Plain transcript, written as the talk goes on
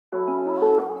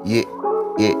Yeah,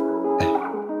 yeah.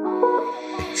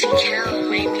 Kel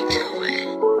made me do it.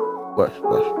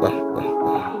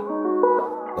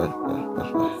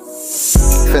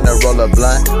 Finna roll a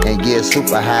blunt and get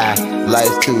super high.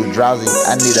 Life's too drowsy,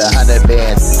 I need 100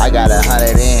 bands. I got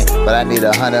 100 in, but I need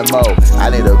 100 more. I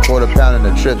need a quarter pound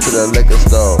and a trip to the liquor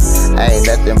store. I ain't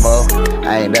nothing more,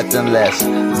 I ain't nothing less,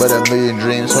 but a million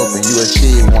dreams hoping you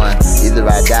achieve one. Either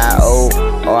I die old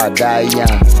or I die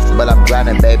young, but I'm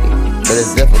grinding, baby, but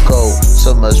it's difficult.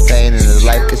 So much pain in this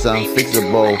life, it's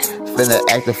unfixable. Finna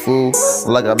act a fool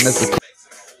like I missed a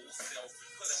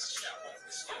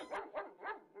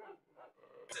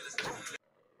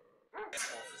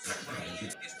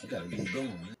You gotta get going,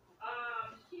 man.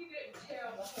 He didn't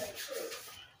tell the whole truth.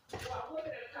 Well, I'm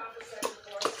looking at a conversation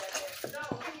for a second. No,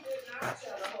 he did not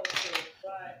tell the whole truth,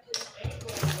 but his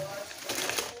angle was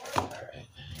for her.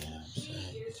 She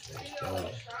is still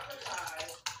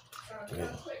traumatized from him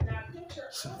putting that picture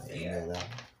up there. And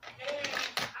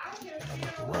I can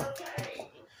feel her pain.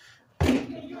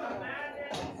 Can you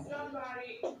imagine somebody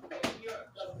putting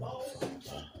the most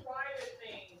private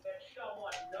thing that you don't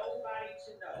want nobody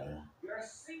to know? Your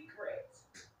secret.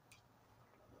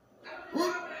 I don't know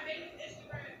why when I make this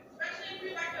Instagram, especially if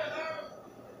you're like a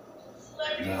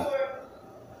celebrity or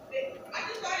I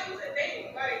just thought it was a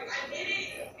dating. Like I did it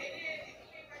and then it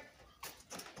became like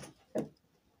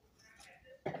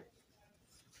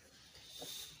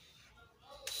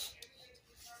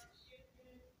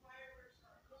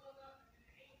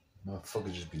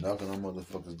Motherfuckers just be knocking on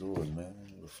motherfuckers' doors, man.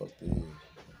 What the fuck they is?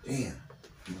 Damn.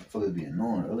 Motherfuckers be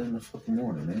annoying early in the fucking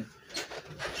morning, man.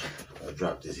 I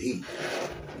dropped this heat.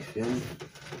 You feel me?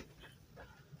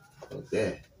 Fuck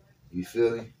that. You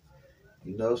feel me?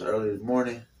 You know, it's early this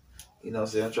morning. You know what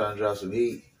I'm saying? I'm trying to drop some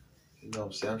heat. You know what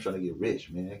I'm saying? I'm trying to get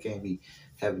rich, man. I can't be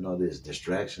having all this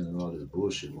distraction and all this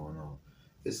bullshit going on.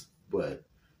 It's what?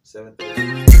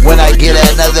 7:30. When I get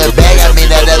another bag, I mean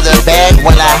another bag.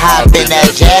 When I hop in that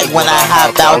jag, when I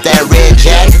hop out that red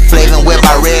jack, flavin' with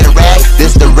my red rag.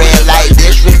 This the red light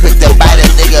district. Quick to bite a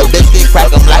nigga biscuit,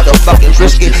 crack 'em like a fucking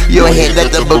Triscuit. You ain't hit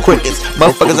nothing but crickets.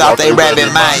 Motherfuckers out they rabbit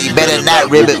mind. You better not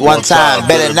rib it one time.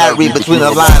 Better not read between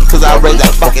the lines, cause I raise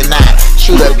that fucking 9.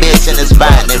 Shoot a bitch in the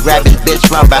spine and grab his bitch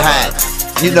from behind.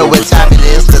 You know what time it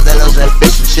is, cause that was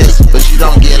fish and shits, but you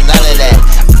don't get none of that.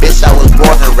 Bitch, I was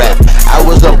born to rap. I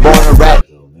was born to rap.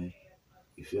 Man.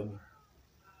 You feel me?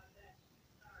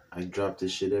 I drop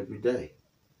this shit every day.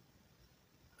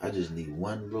 I just need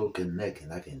one little connect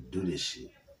and I can do this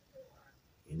shit.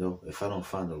 You know, if I don't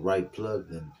find the right plug,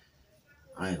 then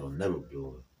I ain't gonna never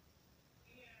blow it.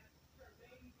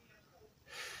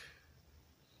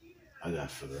 I gotta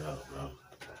figure it out, bro.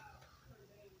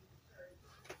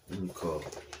 Let me call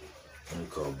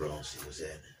bro and see what's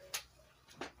happening.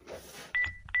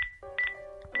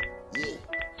 Yeah.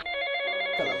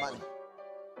 Color money.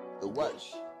 The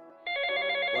worst.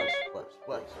 Worst.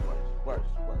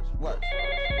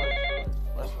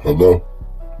 Hello?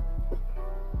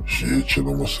 Shit,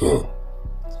 chillin', what's up?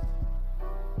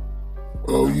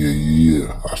 Oh,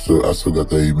 yeah. I still got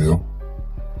that email.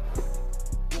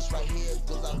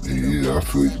 Yeah, I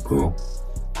feel you, bro.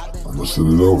 I'm gonna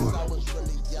send it over.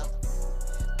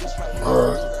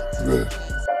 Alright, man.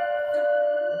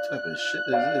 What type of shit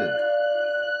is this?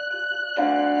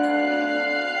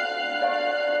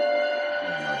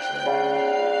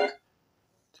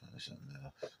 Tell me something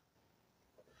else.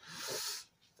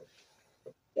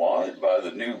 Wanted by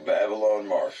the new Babylon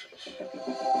Marshals.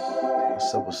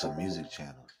 What's up with some music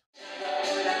channels?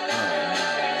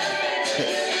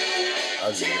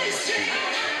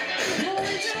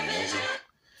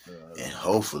 And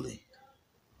hopefully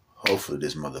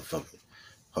this motherfucker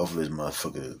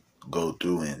go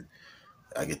through and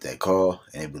I get that call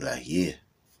and they be like, yeah,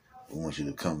 we want you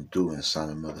to come through and sign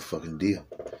a motherfucking deal.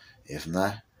 If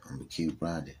not, I'm gonna keep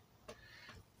grinding.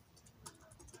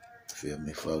 Feel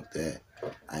me? Fuck that.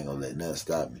 I ain't gonna let nothing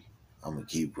stop me. I'm gonna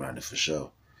keep grinding for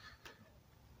sure.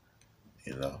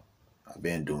 You know, I've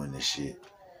been doing this shit.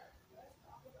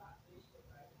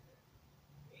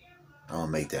 I'm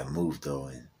gonna make that move though,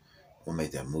 and we'll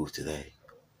make that move today.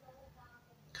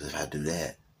 Cause if I do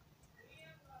that,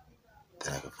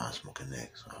 then I can find some more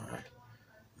connects. All right.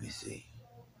 Let me see.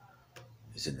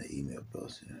 It's in the email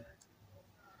post. Yeah.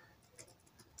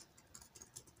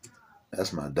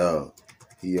 That's my dog.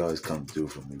 He always come through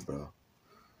for me, bro.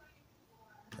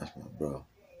 That's my bro.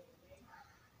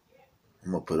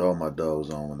 I'm gonna put all my dogs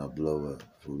on when I blow up.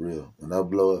 For real. When I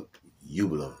blow up, you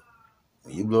blow up.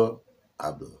 When you blow up,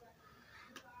 I blow up.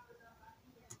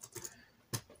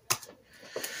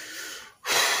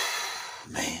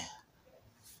 Man.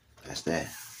 That's that.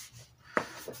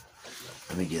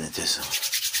 Let me get into some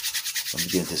Let me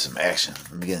get into some action.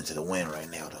 Let me get into the win right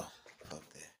now, though. Fuck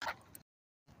that.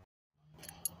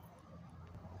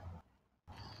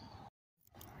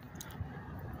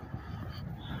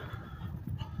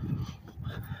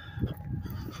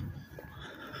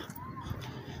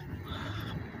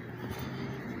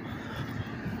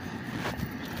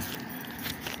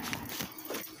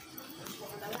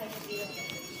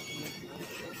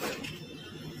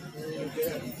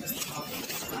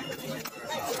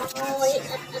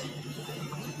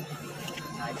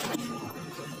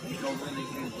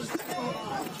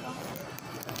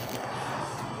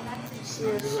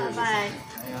 Bye.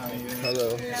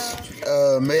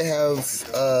 Hello. May I have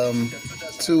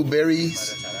 2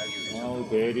 berries? No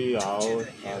berry out.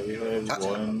 I have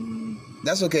one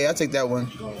That's okay. I'll take that one.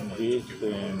 this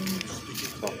and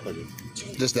chocolate.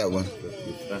 Just that one.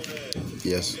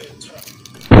 Yes.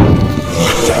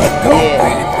 Yeah.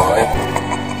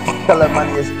 Color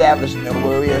money establishment,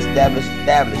 where we establish.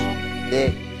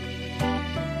 Yeah.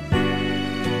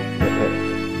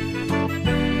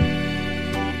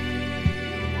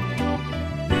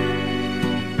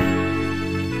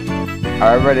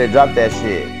 I'm ready to drop that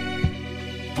shit.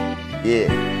 Yeah.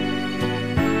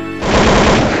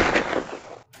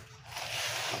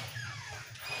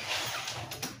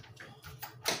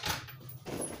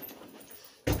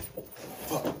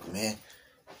 Fuck, man.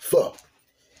 Fuck.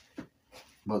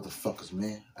 Motherfuckers,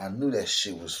 man. I knew that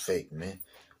shit was fake, man.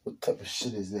 What type of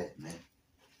shit is that, man?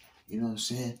 You know what I'm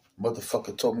saying?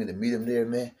 Motherfucker told me to meet him there,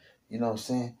 man. You know what I'm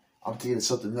saying? I'm thinking of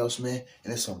something else, man.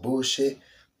 And it's some bullshit.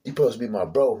 You supposed to be my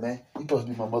bro, man. You supposed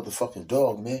to be my motherfucking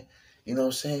dog, man. You know what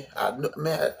I'm saying? I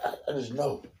just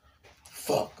know.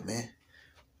 Fuck, man.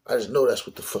 I just know that's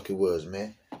what the fuck it was,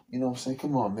 man. You know what I'm saying?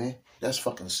 Come on, man. That's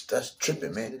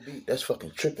tripping, man. That's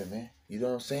fucking tripping, man. You know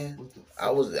what I'm saying? I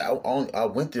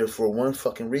went there for one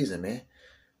fucking reason, man.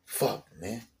 Fuck,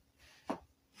 man.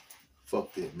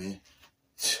 Fuck that, man.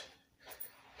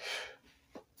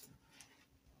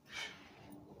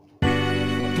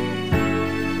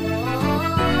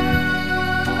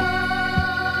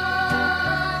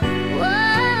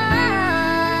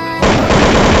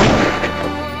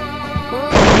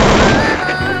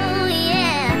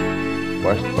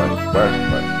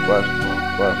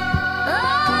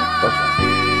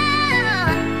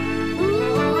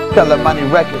 Color Money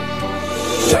Records.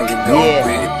 Yeah.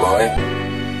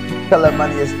 Color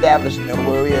Money establishment,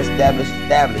 where we establish.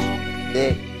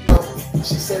 Yeah.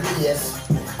 She said yes.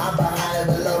 I'm behind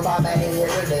it, but little mama ain't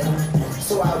hearing it.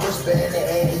 So I whisper in the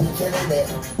air, you killing it.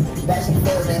 That she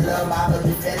feels me, little mama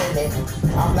be feeling it.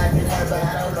 I'm liking her, but I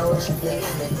don't know what she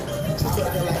feeling me. She's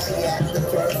talking like she at the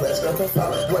purpose. Looking for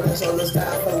when it's all this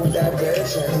time for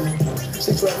diversion.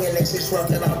 She's twerking like she's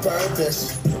twerking on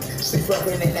purpose. She's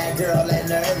twerking in that girl that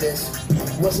nervous.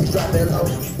 When she's dropping low,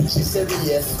 she's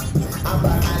serious. I'm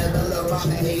behind it, but little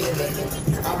mama ain't hearing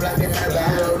it. I'm liking her, but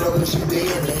I don't know what she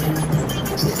feeling.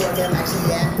 She's twerking like she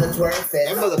at the twerk fest.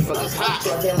 That motherfucker's hot.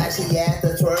 She's twerking like she at the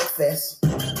twerk fest.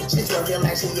 She's twerking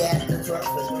like she at the twerk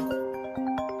fest.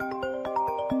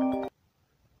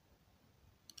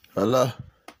 Hello.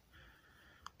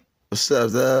 What's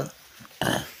up, dog?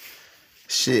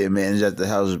 Shit, man. He's at the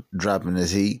house dropping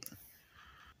his heat.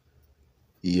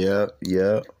 Yep.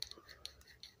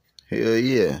 Hell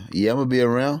yeah. Yeah, I'm gonna be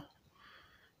around.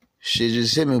 Shit,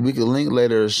 just hit me. We could link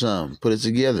later or something. Put it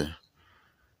together.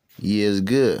 Yeah, it's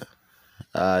good.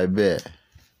 I bet.